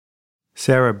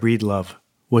Sarah Breedlove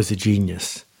was a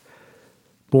genius.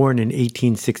 Born in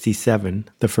 1867,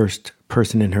 the first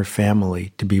person in her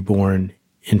family to be born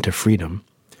into freedom,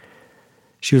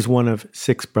 she was one of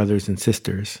 6 brothers and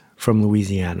sisters from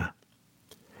Louisiana.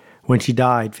 When she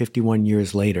died 51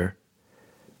 years later,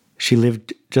 she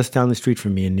lived just down the street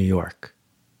from me in New York,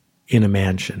 in a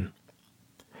mansion.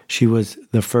 She was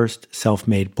the first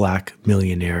self-made black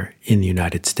millionaire in the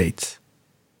United States.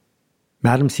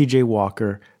 Madam C.J.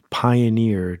 Walker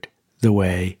pioneered the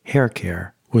way hair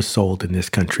care was sold in this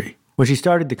country. When she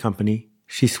started the company,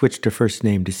 she switched her first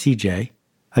name to C.J.,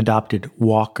 adopted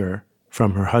Walker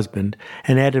from her husband,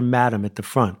 and added Madam at the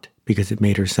front because it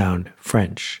made her sound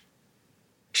French.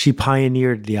 She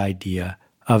pioneered the idea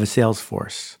of a sales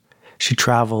force. She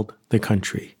traveled the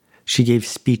country. She gave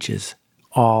speeches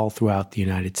all throughout the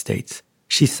United States.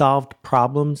 She solved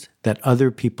problems that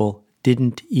other people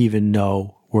didn't even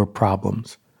know were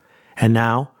problems. And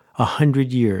now,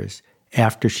 100 years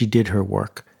after she did her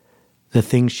work, the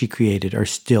things she created are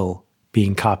still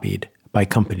being copied by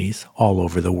companies all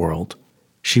over the world.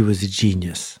 She was a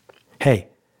genius. Hey,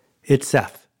 it's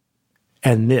Seth,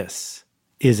 and this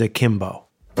is Akimbo.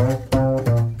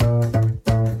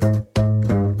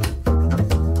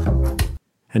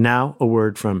 And now, a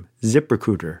word from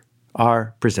ZipRecruiter,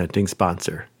 our presenting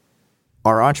sponsor.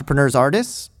 Are entrepreneurs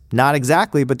artists? Not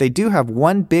exactly, but they do have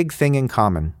one big thing in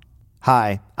common.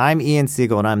 Hi, I'm Ian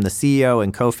Siegel, and I'm the CEO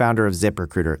and co-founder of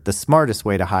ZipRecruiter, the smartest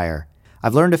way to hire.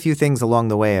 I've learned a few things along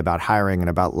the way about hiring and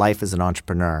about life as an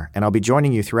entrepreneur, and I'll be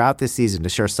joining you throughout this season to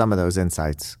share some of those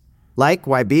insights. Like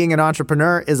why being an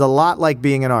entrepreneur is a lot like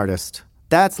being an artist.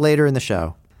 That's later in the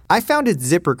show. I founded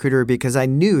ZipRecruiter because I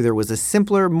knew there was a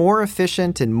simpler, more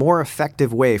efficient, and more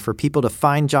effective way for people to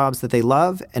find jobs that they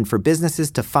love and for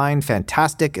businesses to find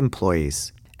fantastic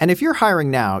employees. And if you're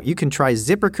hiring now, you can try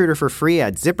ZipRecruiter for free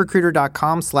at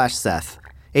ZipRecruiter.com/Seth.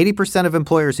 80% of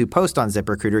employers who post on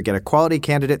ZipRecruiter get a quality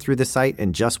candidate through the site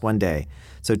in just one day.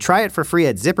 So try it for free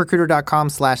at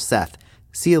ZipRecruiter.com/Seth.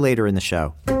 See you later in the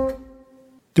show.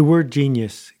 The word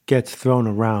genius gets thrown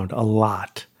around a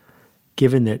lot,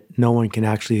 given that no one can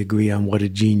actually agree on what a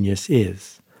genius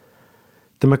is.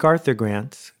 The MacArthur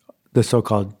grants, the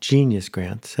so-called Genius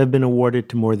Grants, have been awarded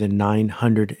to more than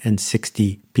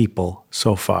 960 people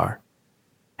so far.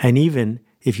 And even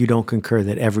if you don't concur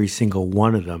that every single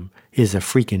one of them is a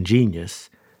freaking genius,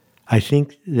 I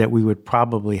think that we would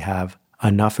probably have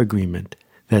enough agreement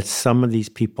that some of these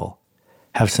people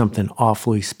have something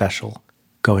awfully special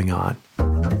going on.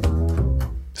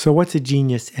 So what's a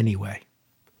genius anyway?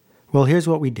 Well, here's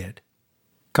what we did.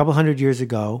 A couple hundred years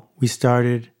ago, we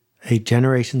started a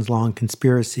generations-long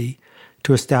conspiracy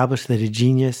to establish that a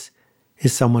genius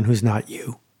is someone who's not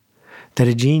you. That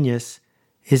a genius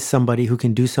is somebody who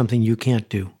can do something you can't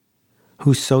do,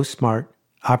 who's so smart,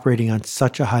 operating on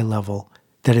such a high level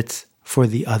that it's for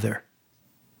the other.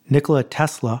 Nikola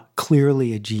Tesla,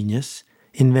 clearly a genius,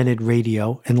 invented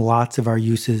radio and lots of our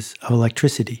uses of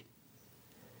electricity.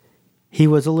 He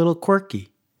was a little quirky,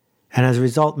 and as a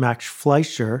result, Max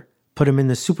Fleischer put him in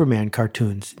the Superman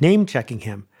cartoons, name-checking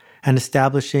him and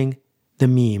establishing the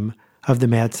meme of the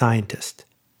mad scientist.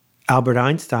 Albert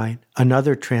Einstein,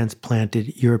 another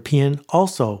transplanted European,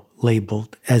 also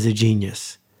labeled as a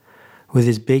genius. With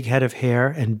his big head of hair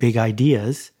and big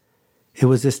ideas, it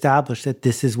was established that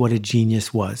this is what a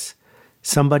genius was.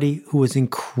 Somebody who was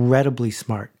incredibly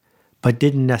smart, but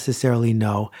didn't necessarily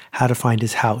know how to find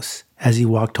his house as he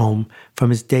walked home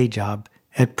from his day job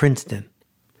at Princeton.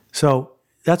 So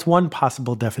that's one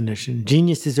possible definition.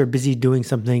 Geniuses are busy doing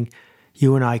something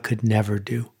you and I could never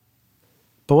do.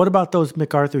 But what about those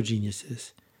MacArthur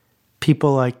geniuses?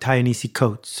 People like Ta-Nehisi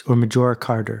Coates or Majora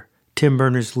Carter, Tim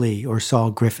Berners-Lee or Saul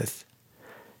Griffith.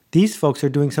 These folks are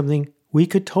doing something we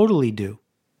could totally do.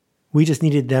 We just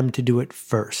needed them to do it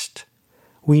first.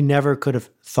 We never could have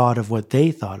thought of what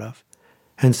they thought of,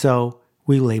 and so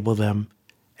we label them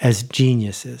as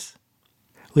geniuses.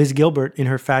 Liz Gilbert, in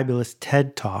her fabulous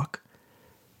TED Talk,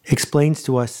 explains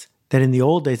to us that in the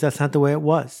old days, that's not the way it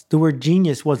was. The word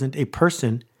genius wasn't a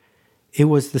person, it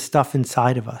was the stuff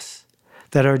inside of us.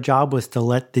 That our job was to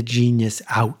let the genius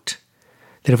out.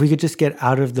 That if we could just get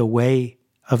out of the way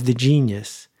of the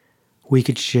genius, we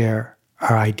could share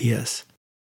our ideas.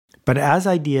 But as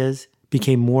ideas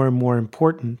became more and more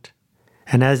important,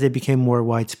 and as they became more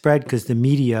widespread because the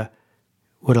media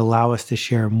would allow us to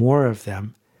share more of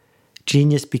them,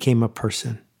 genius became a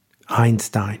person,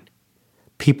 Einstein,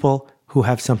 people who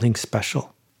have something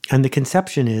special. And the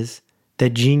conception is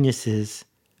that geniuses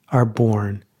are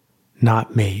born,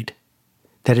 not made.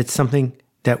 That it's something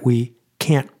that we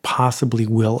can't possibly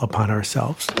will upon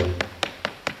ourselves.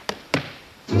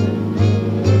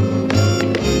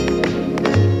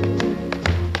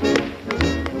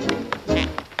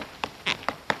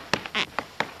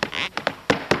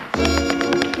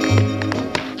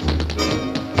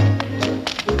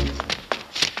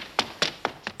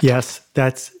 Yes,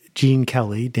 that's Gene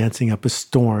Kelly dancing up a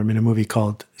storm in a movie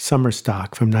called Summer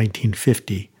Stock from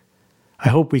 1950. I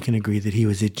hope we can agree that he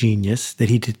was a genius, that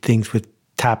he did things with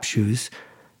tap shoes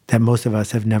that most of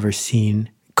us have never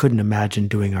seen, couldn't imagine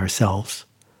doing ourselves.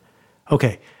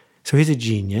 Okay, so he's a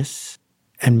genius,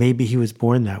 and maybe he was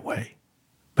born that way.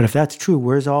 But if that's true,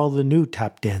 where's all the new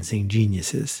tap dancing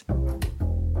geniuses?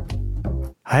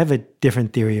 I have a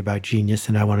different theory about genius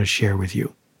and I want to share with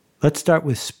you. Let's start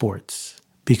with sports,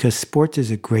 because sports is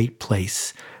a great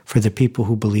place for the people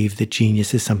who believe that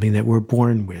genius is something that we're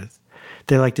born with.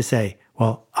 They like to say,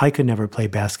 well, I could never play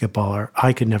basketball, or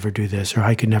I could never do this, or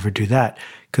I could never do that,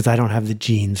 because I don't have the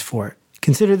genes for it.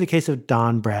 Consider the case of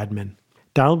Don Bradman.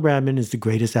 Donald Bradman is the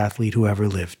greatest athlete who ever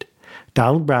lived.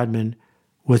 Donald Bradman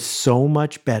was so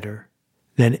much better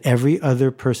than every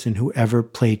other person who ever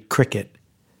played cricket.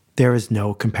 There is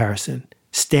no comparison.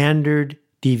 Standard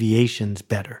deviations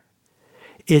better.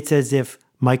 It's as if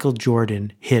Michael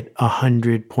Jordan hit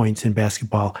 100 points in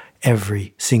basketball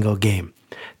every single game.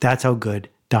 That's how good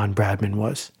Don Bradman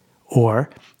was.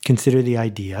 Or consider the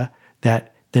idea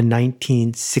that the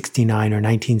 1969 or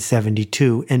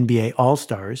 1972 NBA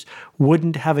All-Stars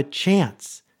wouldn't have a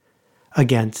chance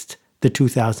against the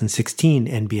 2016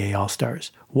 NBA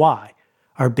All-Stars. Why?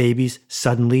 Are babies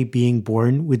suddenly being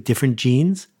born with different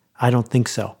genes? I don't think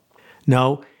so.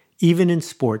 No, even in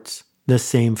sports, the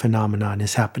same phenomenon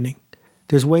is happening.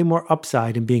 There's way more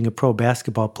upside in being a pro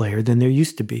basketball player than there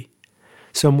used to be.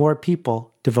 So more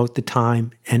people devote the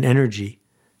time and energy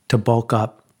to bulk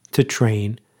up, to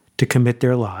train, to commit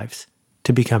their lives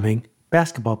to becoming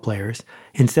basketball players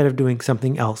instead of doing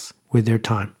something else with their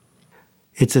time.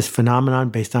 It's a phenomenon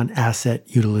based on asset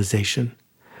utilization.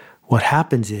 What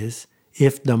happens is,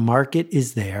 if the market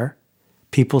is there,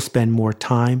 people spend more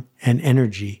time and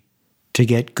energy to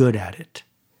get good at it.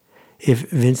 If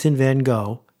Vincent van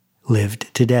Gogh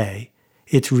lived today,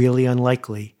 it's really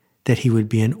unlikely that he would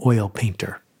be an oil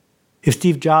painter. If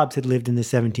Steve Jobs had lived in the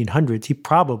 1700s, he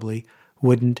probably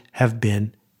wouldn't have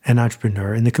been an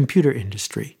entrepreneur in the computer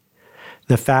industry.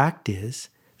 The fact is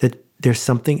that there's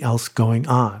something else going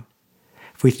on.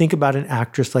 If we think about an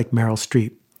actress like Meryl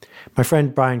Streep, my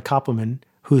friend Brian Koppelman,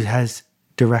 who has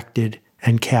directed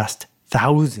and cast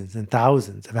thousands and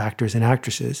thousands of actors and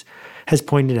actresses, has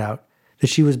pointed out that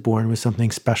she was born with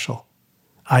something special.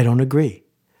 I don't agree.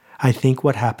 I think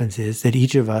what happens is that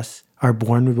each of us are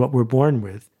born with what we're born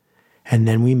with, and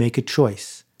then we make a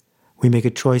choice. We make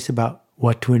a choice about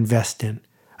what to invest in,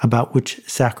 about which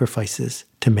sacrifices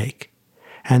to make.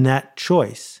 And that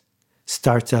choice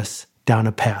starts us down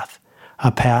a path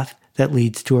that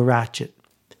leads to a ratchet,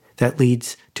 that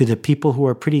leads to the people who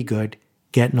are pretty good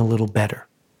getting a little better.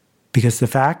 Because the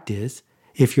fact is,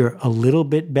 if you're a little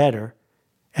bit better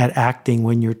at acting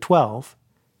when you're 12,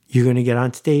 you're going to get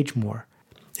on stage more.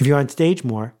 If you're on stage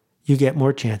more, you get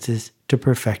more chances to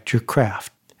perfect your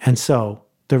craft. And so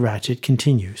the ratchet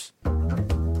continues.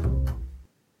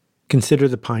 Consider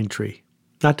the pine tree.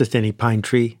 Not just any pine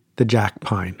tree, the jack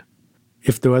pine.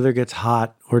 If the weather gets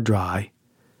hot or dry,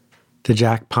 the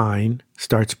jack pine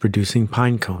starts producing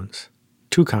pine cones.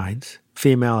 Two kinds,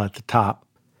 female at the top,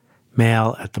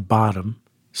 male at the bottom,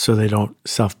 so they don't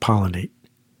self-pollinate.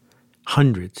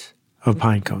 Hundreds of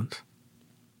pine cones.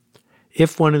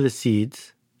 If one of the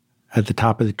seeds at the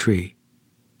top of the tree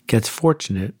gets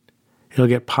fortunate, it'll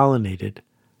get pollinated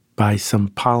by some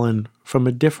pollen from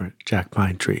a different jack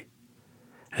pine tree.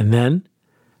 And then,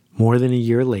 more than a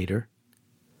year later,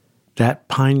 that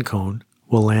pine cone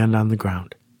will land on the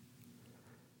ground.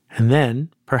 And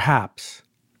then, perhaps,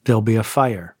 there'll be a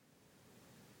fire.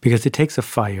 Because it takes a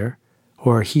fire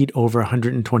or a heat over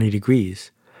 120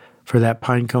 degrees for that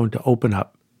pine cone to open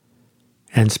up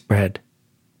and spread.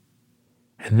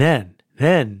 And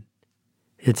then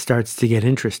it starts to get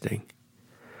interesting.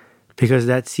 Because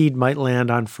that seed might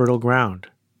land on fertile ground,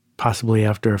 possibly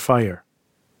after a fire.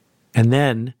 And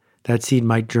then that seed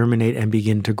might germinate and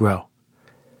begin to grow.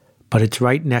 But it's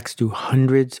right next to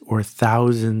hundreds or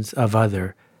thousands of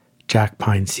other jack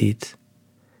pine seeds.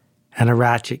 And a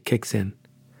ratchet kicks in,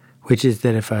 which is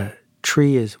that if a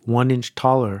tree is 1 inch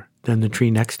taller than the tree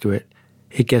next to it,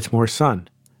 it gets more sun,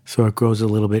 so it grows a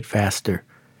little bit faster.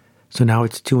 So now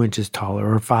it's 2 inches taller,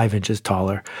 or 5 inches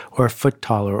taller, or a foot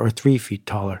taller, or 3 feet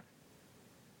taller.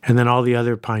 And then all the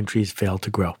other pine trees fail to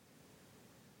grow.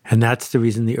 And that's the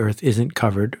reason the earth isn't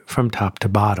covered from top to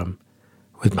bottom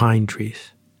with pine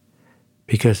trees.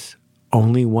 Because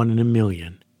only 1 in a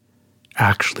million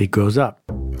actually grows up.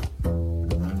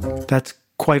 That's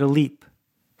quite a leap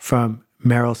from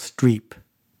Meryl Streep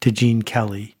to Gene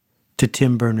Kelly to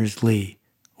Tim Berners-Lee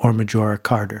or Majora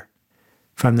Carter.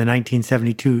 From the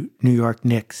 1972 New York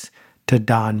Knicks to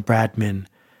Don Bradman,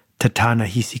 to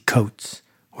Ta-Nehisi Coates,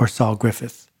 or Saul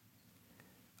Griffith.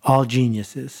 All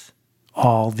geniuses,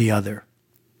 all the other.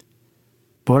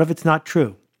 But what if it's not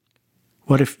true?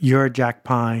 What if you're a Jack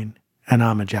Pine and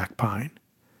I'm a Jack Pine?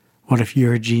 What if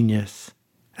you're a genius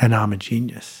and I'm a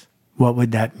genius? What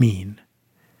would that mean?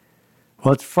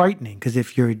 Well, it's frightening because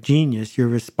if you're a genius, you're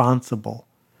responsible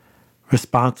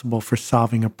for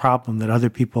solving a problem that other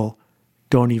people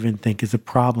don't even think is a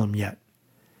problem yet.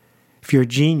 If you're a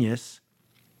genius,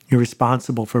 you're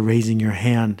responsible for raising your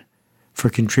hand, for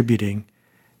contributing,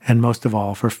 and most of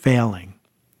all, for failing.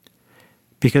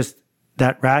 Because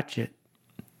that ratchet,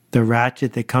 the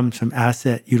ratchet that comes from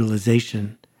asset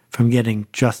utilization, from getting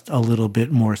just a little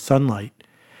bit more sunlight,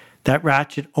 that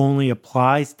ratchet only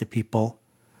applies to people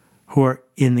who are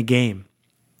in the game,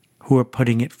 who are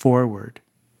putting it forward,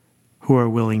 who are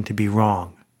willing to be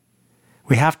wrong.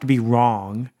 We have to be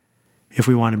wrong if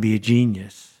we want to be a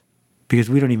genius, because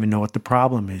we don't even know what the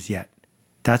problem is yet.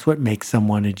 That's what makes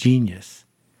someone a genius,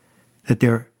 that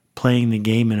they're playing the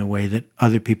game in a way that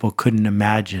other people couldn't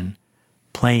imagine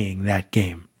playing that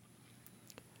game.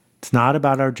 It's not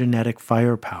about our genetic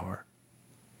firepower.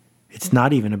 It's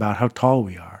not even about how tall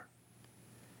we are.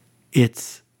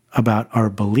 It's about our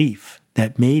belief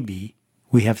that maybe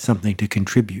we have something to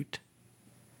contribute.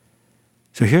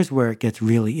 So here's where it gets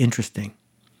really interesting.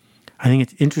 I think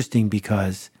it's interesting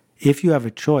because if you have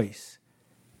a choice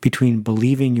between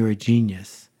believing you're a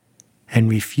genius and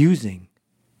refusing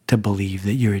to believe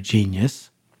that you're a genius,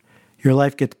 your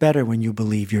life gets better when you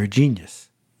believe you're a genius,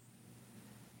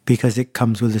 because it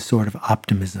comes with a sort of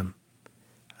optimism,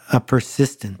 a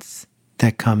persistence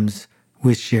that comes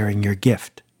with sharing your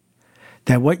gift.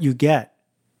 That what you get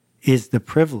is the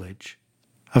privilege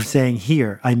of saying,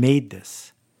 here, I made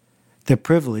this. The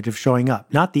privilege of showing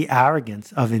up, not the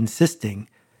arrogance of insisting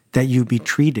that you be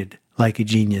treated like a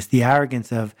genius, the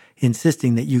arrogance of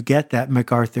insisting that you get that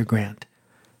MacArthur grant.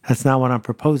 That's not what I'm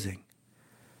proposing.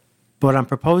 But what I'm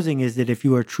proposing is that if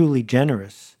you are truly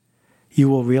generous, you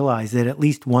will realize that at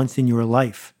least once in your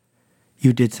life,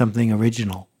 you did something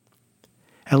original.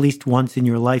 At least once in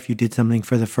your life, you did something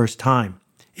for the first time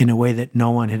in a way that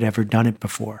no one had ever done it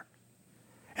before.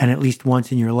 And at least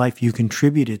once in your life, you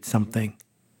contributed something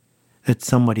that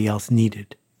somebody else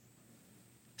needed.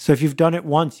 So if you've done it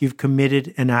once, you've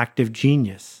committed an act of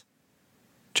genius.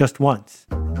 Just once.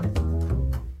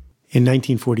 In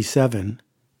 1947,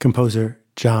 composer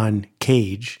John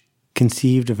Cage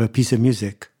conceived of a piece of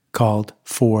music called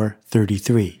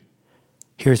 433.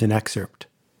 Here's an excerpt.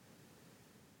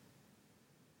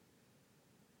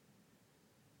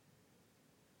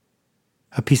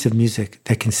 A piece of music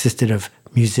that consisted of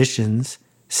musicians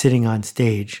sitting on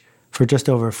stage for just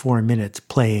over 4 minutes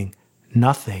playing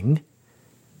nothing.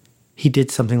 He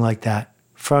did something like that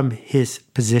from his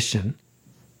position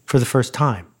for the first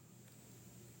time.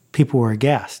 People were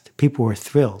aghast. People were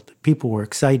thrilled. People were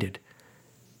excited.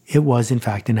 It was, in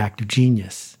fact, an act of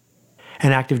genius.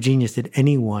 An act of genius that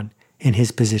anyone in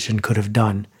his position could have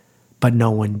done, but no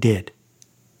one did.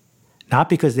 Not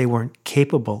because they weren't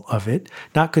capable of it,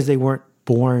 not because they weren't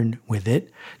born with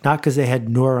it, not because they had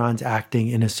neurons acting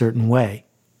in a certain way,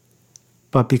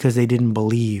 but because they didn't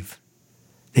believe.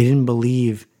 They didn't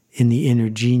believe in the inner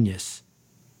genius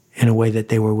in a way that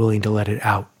they were willing to let it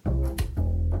out.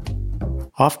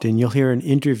 Often you'll hear an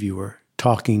interviewer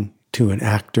talking to an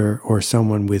actor or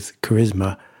someone with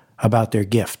charisma about their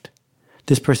gift.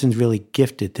 This person's really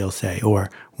gifted, they'll say, or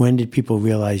when did people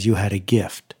realize you had a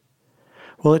gift?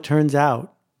 Well, it turns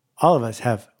out all of us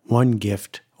have one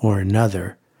gift or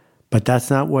another, but that's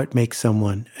not what makes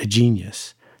someone a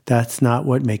genius. That's not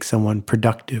what makes someone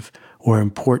productive or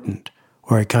important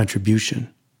or a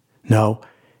contribution. No,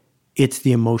 it's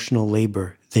the emotional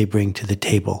labor they bring to the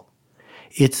table.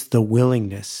 It's the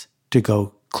willingness to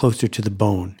go closer to the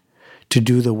bone, to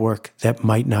do the work that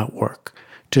might not work,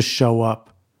 to show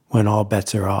up when all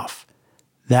bets are off.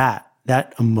 That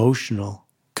emotional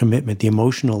commitment, the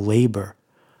emotional labor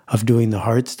of doing the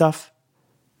hard stuff,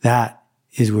 that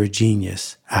is where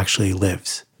genius actually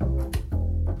lives.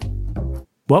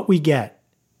 What we get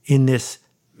in this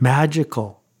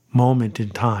magical moment in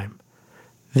time,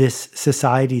 this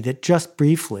society that just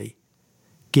briefly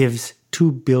gives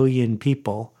 2 billion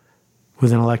people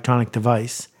with an electronic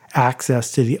device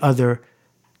access to the other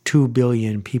 2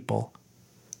 billion people,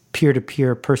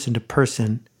 peer-to-peer,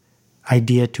 person-to-person,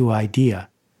 idea to idea,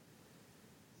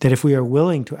 that if we are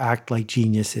willing to act like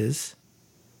geniuses,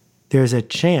 there's a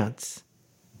chance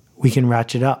we can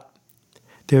ratchet up.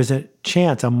 There's a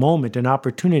chance, a moment, an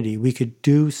opportunity we could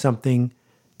do something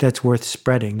that's worth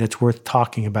spreading, that's worth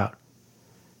talking about,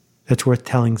 that's worth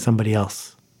telling somebody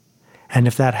else. And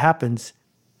if that happens,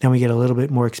 then we get a little bit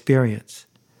more experience.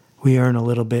 We earn a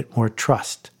little bit more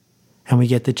trust, and we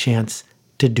get the chance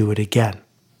to do it again.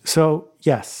 So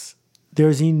yes,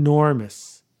 there's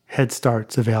enormous head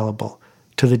starts available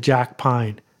to the jack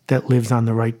pine that lives on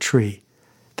the right tree,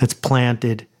 that's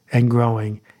planted and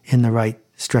growing in the right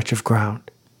stretch of ground.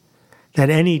 That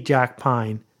any jack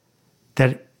pine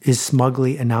that is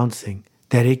smugly announcing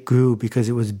that it grew because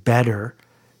it was better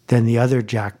than the other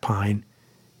jack pine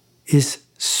is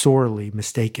sorely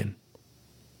mistaken.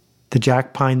 The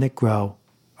jack pine that grow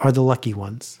are the lucky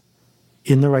ones,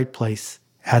 in the right place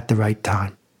at the right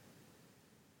time.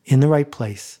 In the right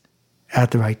place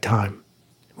at the right time,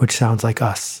 which sounds like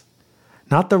us.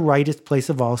 Not the rightest place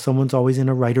of all. Someone's always in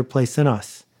a righter place than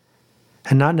us.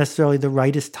 And not necessarily the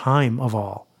rightest time of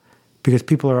all, because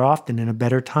people are often in a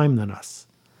better time than us.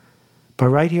 But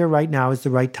right here, right now is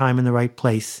the right time and the right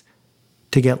place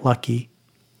to get lucky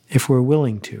if we're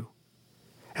willing to.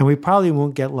 And we probably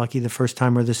won't get lucky the first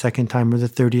time or the second time or the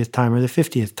 30th time or the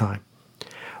 50th time.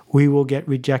 We will get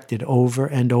rejected over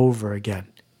and over again.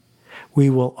 We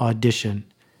will audition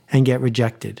and get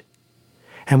rejected.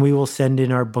 And we will send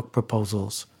in our book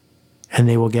proposals and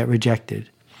they will get rejected.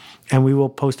 And we will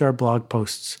post our blog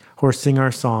posts or sing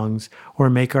our songs or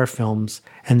make our films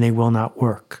and they will not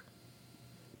work.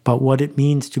 But what it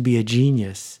means to be a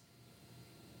genius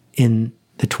in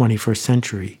the 21st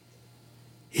century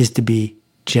is to be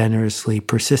generously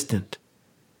persistent,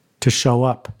 to show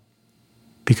up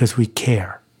because we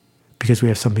care, because we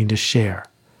have something to share,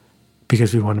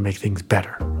 because we want to make things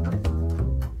better.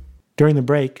 During the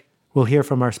break, we'll hear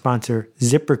from our sponsor,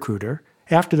 ZipRecruiter.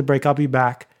 After the break, I'll be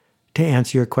back to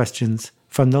answer your questions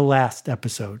from the last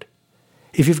episode.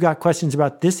 If you've got questions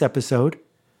about this episode,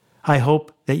 I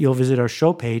hope that you'll visit our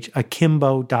show page,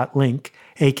 akimbo.link,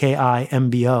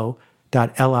 akimbo.link.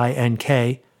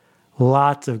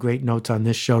 Lots of great notes on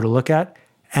this show to look at,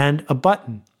 and a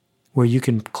button where you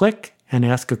can click and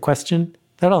ask a question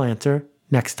that I'll answer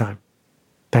next time.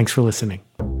 Thanks for listening.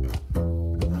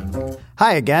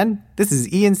 Hi again. This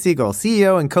is Ian Siegel,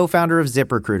 CEO and co-founder of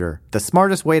ZipRecruiter, the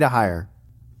smartest way to hire.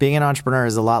 Being an entrepreneur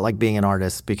is a lot like being an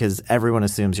artist because everyone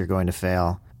assumes you're going to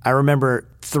fail. I remember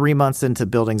 3 months into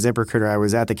building ZipRecruiter, I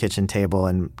was at the kitchen table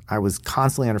and I was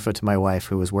constantly underfoot to my wife,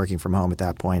 who was working from home at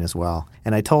that point as well.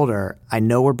 And I told her, I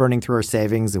know we're burning through our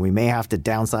savings and we may have to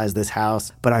downsize this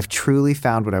house, but I've truly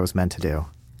found what I was meant to do.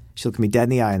 She looked me dead in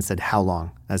the eye and said, how long?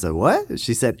 I said, what?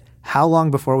 She said, how long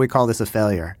before we call this a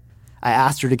failure? I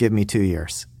asked her to give me 2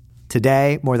 years.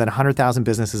 Today, more than 100,000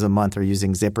 businesses a month are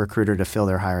using ZipRecruiter to fill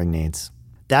their hiring needs.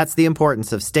 That's the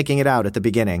importance of sticking it out at the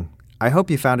beginning. I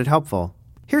hope you found it helpful.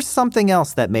 Here's something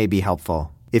else that may be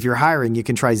helpful. If you're hiring, you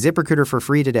can try ZipRecruiter for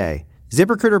free today.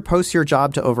 ZipRecruiter posts your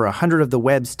job to over 100 of the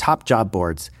web's top job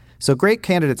boards, so great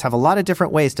candidates have a lot of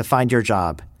different ways to find your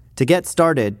job. To get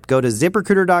started, go to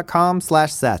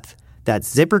ZipRecruiter.com/Seth.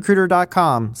 That's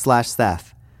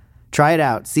ZipRecruiter.com/Seth. Try it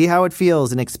out, see how it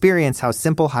feels, and experience how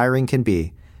simple hiring can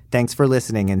be. Thanks for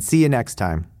listening, and see you next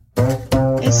time.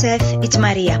 Hey Seth, it's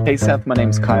Maria. Hey Seth, my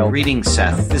name's Kyle. Greetings,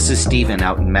 Seth. This is Steven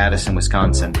out in Madison,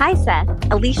 Wisconsin. Hi,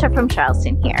 Seth. Alicia from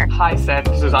Charleston here. Hi Seth,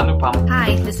 this is Anupam.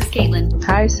 Hi, this is Caitlin.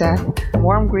 Hi Seth.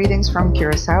 Warm greetings from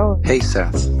Curacao. Hey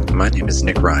Seth, my name is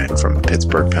Nick Ryan from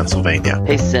Pittsburgh, Pennsylvania.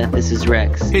 Hey Seth, this is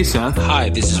Rex. Hey Seth. Hi,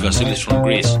 this is Vasilis from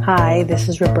Greece. Hi, this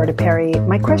is Roberta Perry.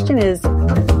 My question is...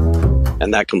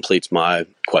 And that completes my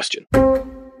question.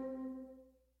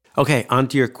 Okay, on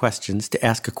to your questions. To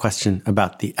ask a question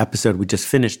about the episode we just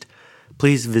finished,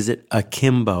 please visit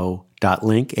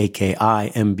akimbo.link,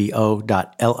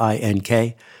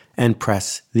 akimbo.link, and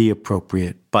press the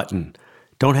appropriate button.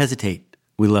 Don't hesitate.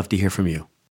 We love to hear from you.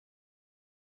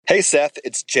 Hey Seth,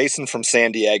 it's Jason from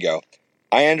San Diego.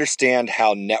 I understand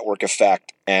how network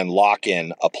effect and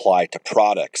lock-in apply to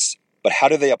products, but how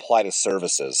do they apply to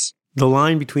services? The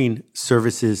line between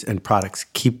services and products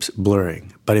keeps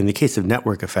blurring, but in the case of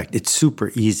network effect, it's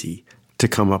super easy to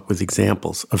come up with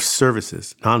examples of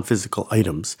services, non-physical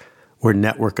items, where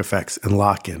network effects and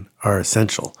lock-in are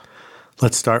essential.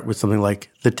 Let's start with something like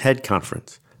the TED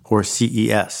Conference, or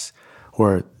CES,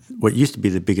 or what used to be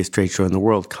the biggest trade show in the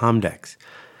world, Comdex.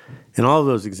 In all of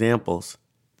those examples,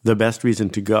 the best reason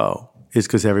to go is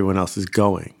because everyone else is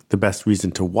going. The best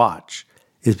reason to watch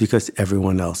is because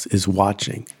everyone else is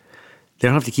watching. They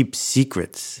don't have to keep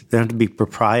secrets. They don't have to be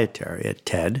proprietary at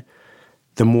TED.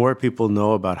 The more people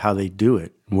know about how they do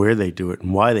it, where they do it,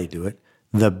 and why they do it,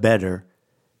 the better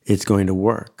it's going to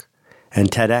work.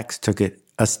 And TEDx took it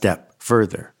a step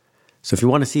further. So if you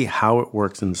want to see how it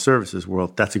works in the services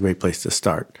world, that's a great place to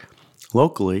start.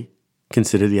 Locally,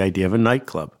 consider the idea of a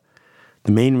nightclub.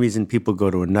 The main reason people go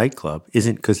to a nightclub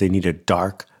isn't because they need a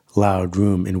dark, loud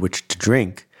room in which to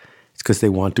drink. It's because they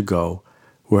want to go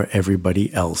where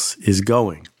everybody else is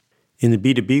going. In the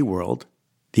B2B world,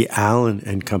 the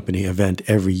Allen & Company event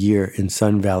every year in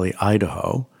Sun Valley,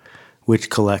 Idaho, which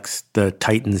collects the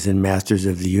titans and masters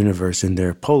of the universe in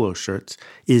their polo shirts,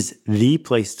 is the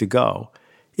place to go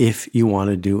if you want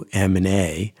to do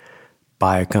M&A,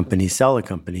 buy a company, sell a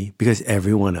company, because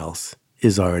everyone else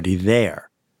is already there.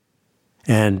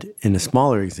 And in a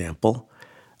smaller example,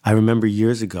 I remember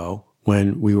years ago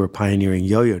when we were pioneering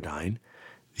Yoyodyne,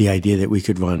 the idea that we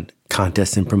could run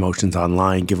contests and promotions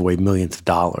online, give away millions of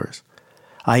dollars.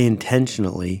 I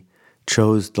intentionally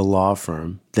chose the law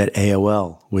firm that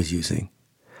AOL was using.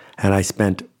 And I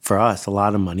spent, for us, a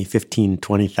lot of money, $15,000,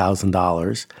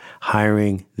 $20,000,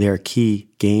 hiring their key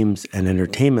games and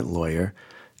entertainment lawyer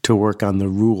to work on the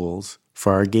rules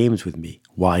for our games with me.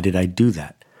 Why did I do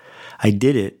that? I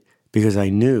did it because I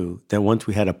knew that once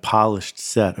we had a polished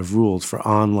set of rules for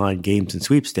online games and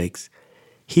sweepstakes,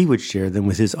 he would share them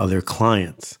with his other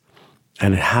clients.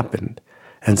 And it happened.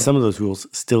 And some of those rules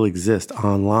still exist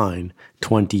online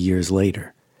 20 years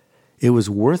later. It was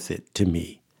worth it to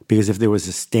me because if there was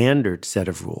a standard set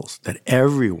of rules that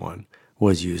everyone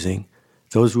was using,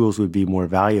 those rules would be more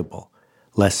valuable,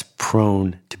 less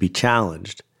prone to be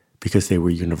challenged because they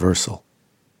were universal.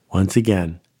 Once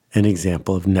again, an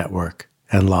example of network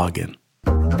and login.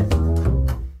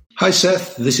 Hi,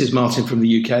 Seth. This is Martin from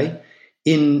the UK.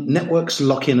 In Networks,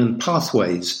 Lock-in and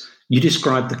Pathways, you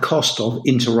describe the cost of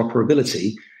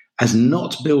interoperability as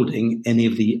not building any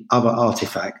of the other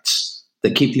artifacts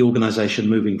that keep the organization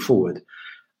moving forward.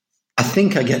 I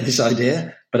think I get this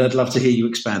idea, but I'd love to hear you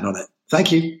expand on it.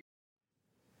 Thank you.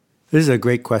 This is a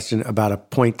great question about a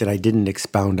point that I didn't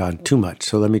expound on too much,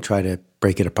 so let me try to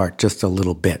break it apart just a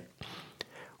little bit.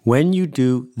 When you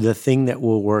do the thing that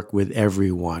will work with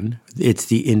everyone, it's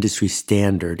the industry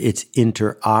standard, it's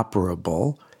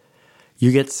interoperable,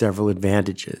 you get several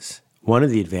advantages. One of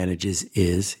the advantages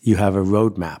is you have a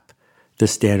roadmap. The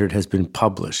standard has been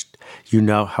published. You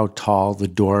know how tall the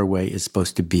doorway is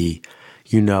supposed to be.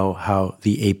 You know how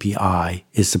the API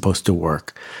is supposed to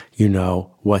work. You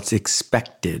know what's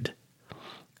expected.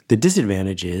 The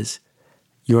disadvantage is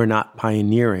you're not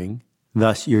pioneering,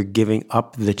 thus you're giving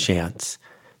up the chance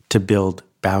to build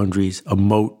boundaries, a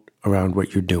moat around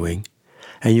what you're doing,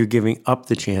 and you're giving up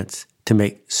the chance to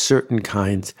make certain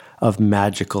kinds of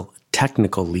magical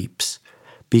technical leaps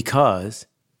because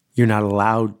you're not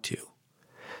allowed to.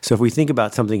 So if we think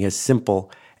about something as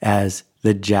simple as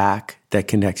the jack that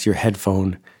connects your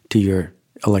headphone to your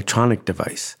electronic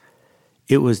device,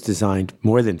 it was designed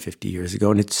more than 50 years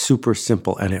ago, and it's super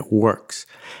simple, and it works.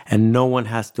 And no one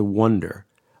has to wonder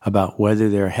about whether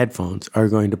their headphones are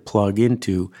going to plug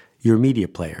into your media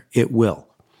player. It will.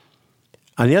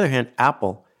 On the other hand,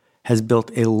 Apple has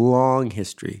built a long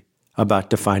history about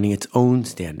defining its own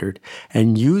standard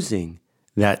and using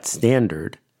that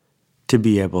standard to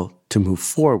be able to move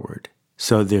forward.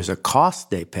 So there's a cost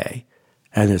they pay,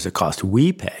 and there's a cost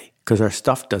we pay because our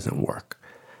stuff doesn't work.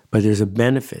 But there's a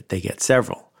benefit. They get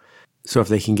several. So if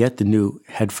they can get the new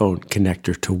headphone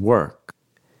connector to work,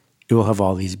 it will have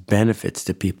all these benefits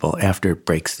to people after it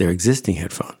breaks their existing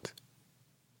headphones.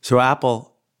 So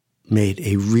Apple made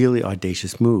a really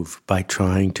audacious move by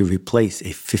trying to replace a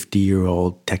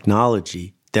 50-year-old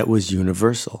technology that was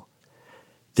universal.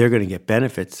 They're going to get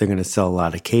benefits. They're going to sell a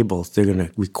lot of cables. They're going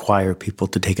to require people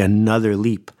to take another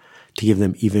leap to give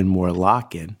them even more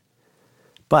lock-in.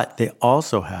 But they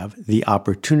also have the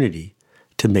opportunity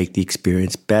to make the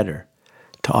experience better,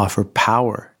 to offer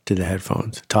power to the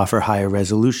headphones, to offer higher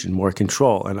resolution, more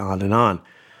control, and on and on.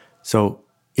 So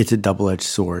it's a double-edged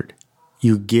sword.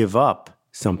 You give up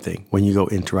something when you go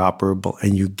interoperable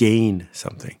and you gain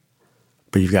something,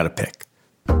 but you've got to pick.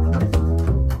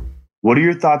 What are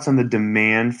your thoughts on the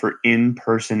demand for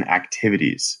in-person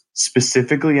activities,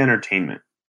 specifically entertainment?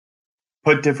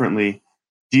 Put differently,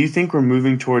 do you think we're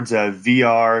moving towards a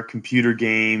VR, computer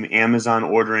game, Amazon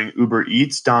ordering, Uber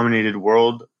Eats dominated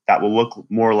world that will look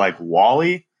more like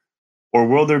WALL-E? Or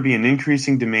will there be an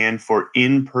increasing demand for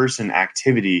in-person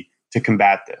activity to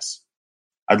combat this?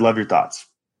 I'd love your thoughts.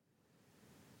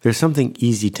 There's something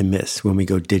easy to miss when we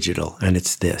go digital, and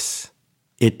it's this.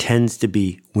 It tends to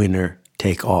be winner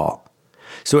take all.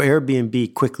 So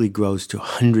Airbnb quickly grows to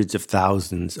hundreds of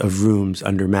thousands of rooms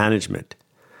under management.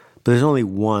 But there's only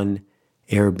one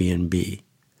Airbnb.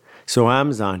 So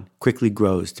Amazon quickly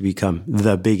grows to become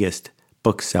the biggest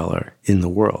bookseller in the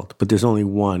world. But there's only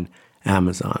one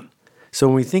Amazon. So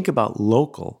when we think about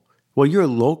local, well, your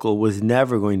local was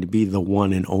never going to be the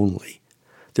one and only.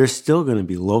 There's still going to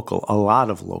be local, a lot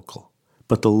of local.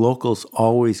 But the local's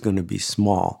always going to be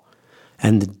small.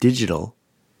 And the digital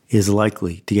is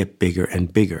likely to get bigger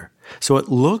and bigger. So it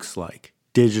looks like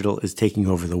digital is taking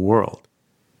over the world.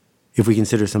 If we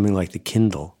consider something like the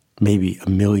Kindle, maybe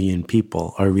 1 million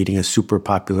people are reading a super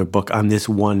popular book on this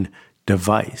one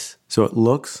device. So it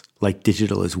looks like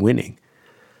digital is winning.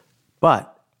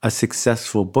 But a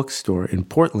successful bookstore in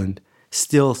Portland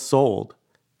still sold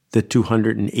the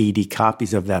 280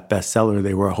 copies of that bestseller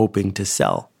they were hoping to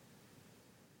sell.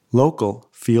 Local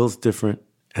feels different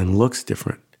and looks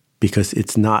different because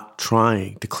it's not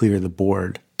trying to clear the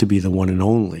board to be the one and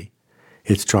only.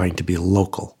 It's trying to be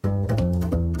local.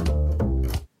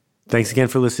 Thanks again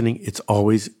for listening. It's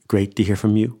always great to hear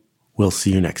from you. We'll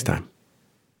see you next time.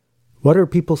 What are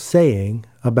people saying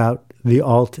about the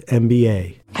Alt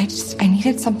MBA? I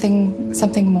needed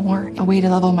something more, a way to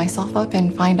level myself up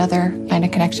and find a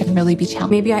connection, really be challenged.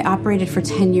 Maybe I operated for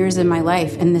 10 years in my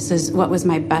life and this is what was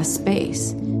my best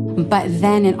space. But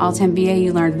then in Alt MBA,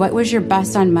 you learned what was your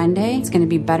best on Monday, it's going to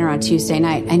be better on Tuesday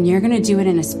night. And you're going to do it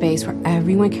in a space where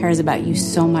everyone cares about you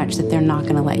so much that they're not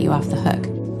going to let you off the hook.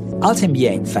 Alt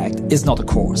MBA, in fact, is not a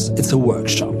course, it's a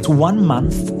workshop. It's 1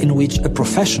 month in which a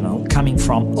professional coming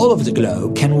from all over the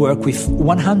globe can work with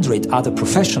 100 other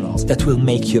professionals that will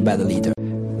make you a better leader.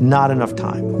 Not enough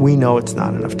time. We know it's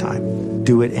not enough time.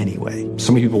 Do it anyway.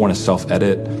 So many people want to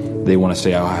self-edit. They want to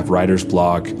say, oh, I have writer's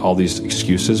block, all these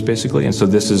excuses, basically. And so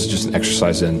this is just an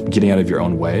exercise in getting out of your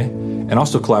own way and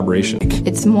also collaboration.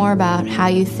 It's more about how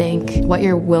you think, what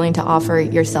you're willing to offer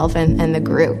yourself and the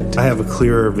group. I have a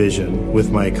clearer vision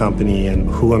with my company and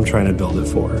who I'm trying to build it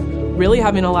for. Really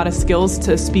having a lot of skills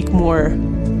to speak more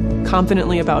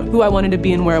confidently about who I wanted to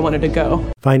be and where I wanted to go.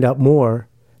 Find out more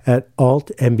at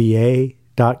altmba.com.